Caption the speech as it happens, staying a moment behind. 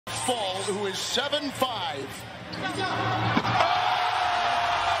Fall, who is 7'5".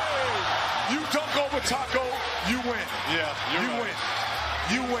 You dunk over Taco, you win. Yeah, you win.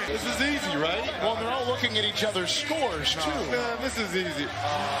 You win. This is easy, right? Well, they're all looking at each other's scores, too. Man, this is easy.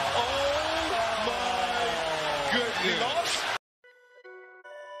 Oh, my goodness.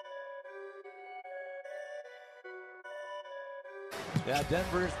 Yeah,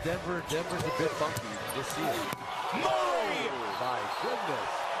 Denver's a bit funky this season. Murray! My goodness.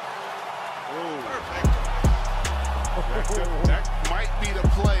 Perfect. That might be the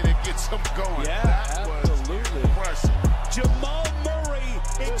play that gets them going. Yeah, that absolutely. Was impressive. Jamal Murray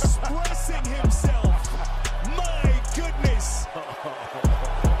expressing himself. My goodness.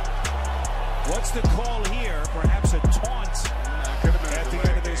 What's the call here? Perhaps a taunt at the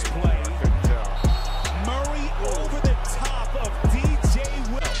end of this play. Murray over the top of DJ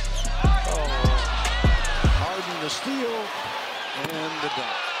Will. Harden the steal and the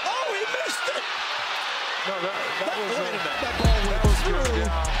dunk. Oh, he missed it. No, that was That ball went through.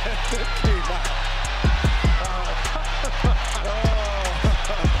 It came out.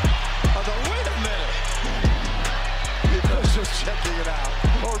 Wait a minute. He was just checking it out.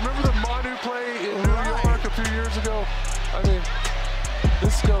 Oh, remember the Manu play in New York a few years ago? I mean,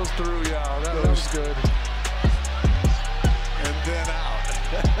 this goes through, yeah. That was good. And then out.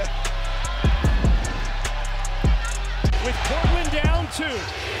 With Portland down 2.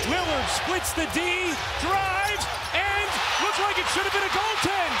 Lillard splits the D, drives, and looks like it should have been a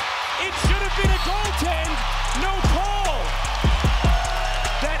goaltend. It should have been a goaltend. No call.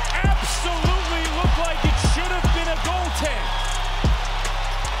 That absolutely looked like it should have been a goaltend.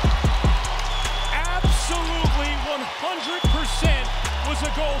 Absolutely 100% was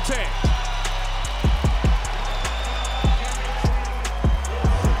a goaltend.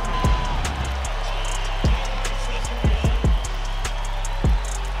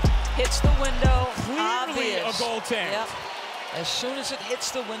 Hits the window. Clearly obvious. A goaltend. Yep. As soon as it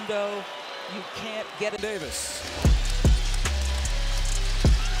hits the window, you can't get it. Davis.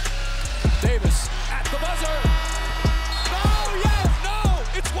 Davis at the buzzer. No, yes, no.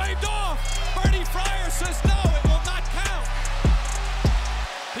 It's waved off. Bernie Fryer says no, it will not count.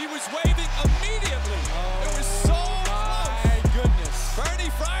 He was waving immediately. It was so close. My goodness.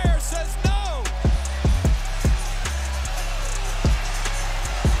 Bernie Fryer says no.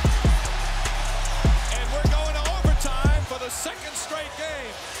 Second straight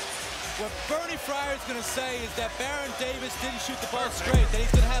game. What Bernie Fryer is going to say is that Baron Davis didn't shoot the ball straight, that he's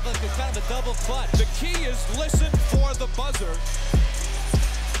going to have like a kind of a double clutch. The key is listen for the buzzer.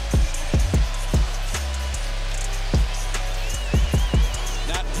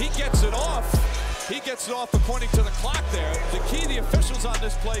 Now he gets it off. He gets it off according to the clock there. The key, the officials on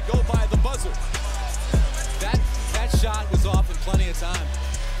this play go by the buzzer. That shot was off in plenty of time.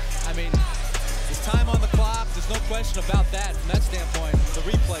 I mean, there's time on the clock. There's no question about that from that standpoint. The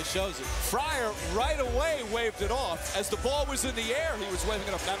replay shows it. Fryer right away waved it off. As the ball was in the air, he was waving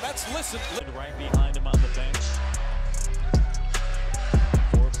it off. Now that's listen. Right behind him on the bench.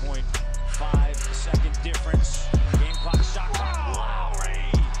 4.5 second difference. Game clock, shot clock.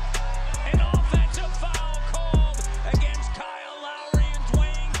 Lowry. An offensive foul called against Kyle Lowry and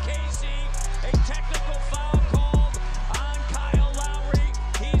Dwayne Casey. A technical foul called on Kyle Lowry.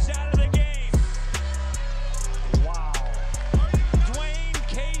 He's out of the game. Wow. Dwayne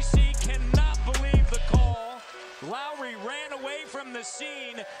Casey cannot believe the call. Lowry ran away from the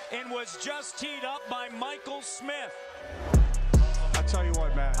scene and was just teed up by Michael Smith. I tell you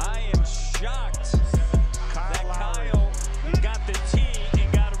what, man. I am shocked that Kyle got the tee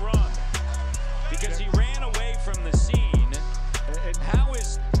and got a run because he ran away from the scene. How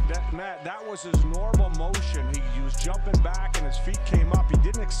is that, Matt? That was his normal motion. He was jumping back and his feet came up. He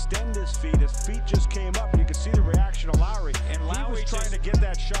didn't extend his feet. His feet just came up. You could see the reaction of Lowry. And Lowry he was trying to get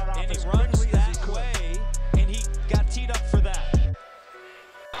that shot off and as he runs quickly as he that could. way, and he got teed up for that.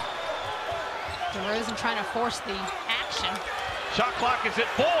 DeRozan trying to force the action. Shot clock is at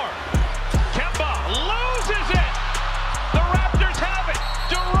 4. Kemba loses it. The Raptors have it.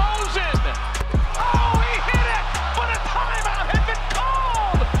 DeRozan. Oh, he hit it, but a timeout had been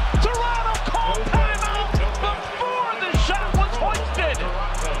called. Toronto called timeout before the shot was hoisted.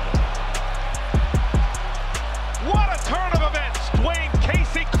 What a turn of events. Dwayne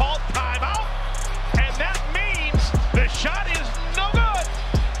Casey called timeout, and that means the shot is no good.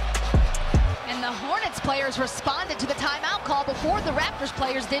 And the Hornets players responded to the timeout call before the Raptors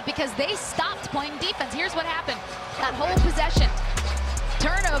players did because they stopped playing defense. Here's what happened. That whole possession,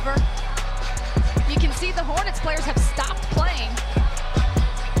 turnover. You can see the Hornets players have stopped playing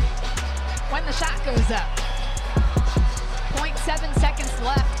when the shot goes up. .7 seconds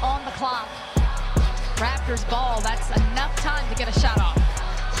left on the clock. Raptors ball, that's enough time to get a shot off.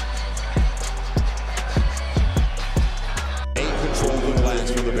 Control the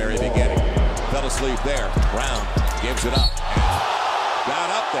glass from the very beginning. Fell asleep there. Brown gives it up. Got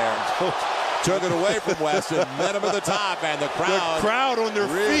up there. Took it away from Weston. Met him at the top. And the crowd on their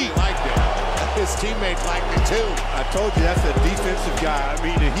really feet. liked it. His teammates liked it too. I told you that's a defensive guy. I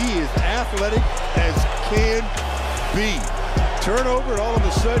mean, he is athletic as can be. Turnover, and all of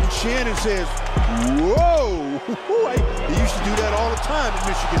a sudden Shannon says, whoa. He used to do that all the time at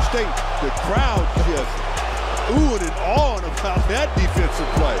Michigan State. The crowd just oohing and awing about that defensive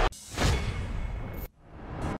play.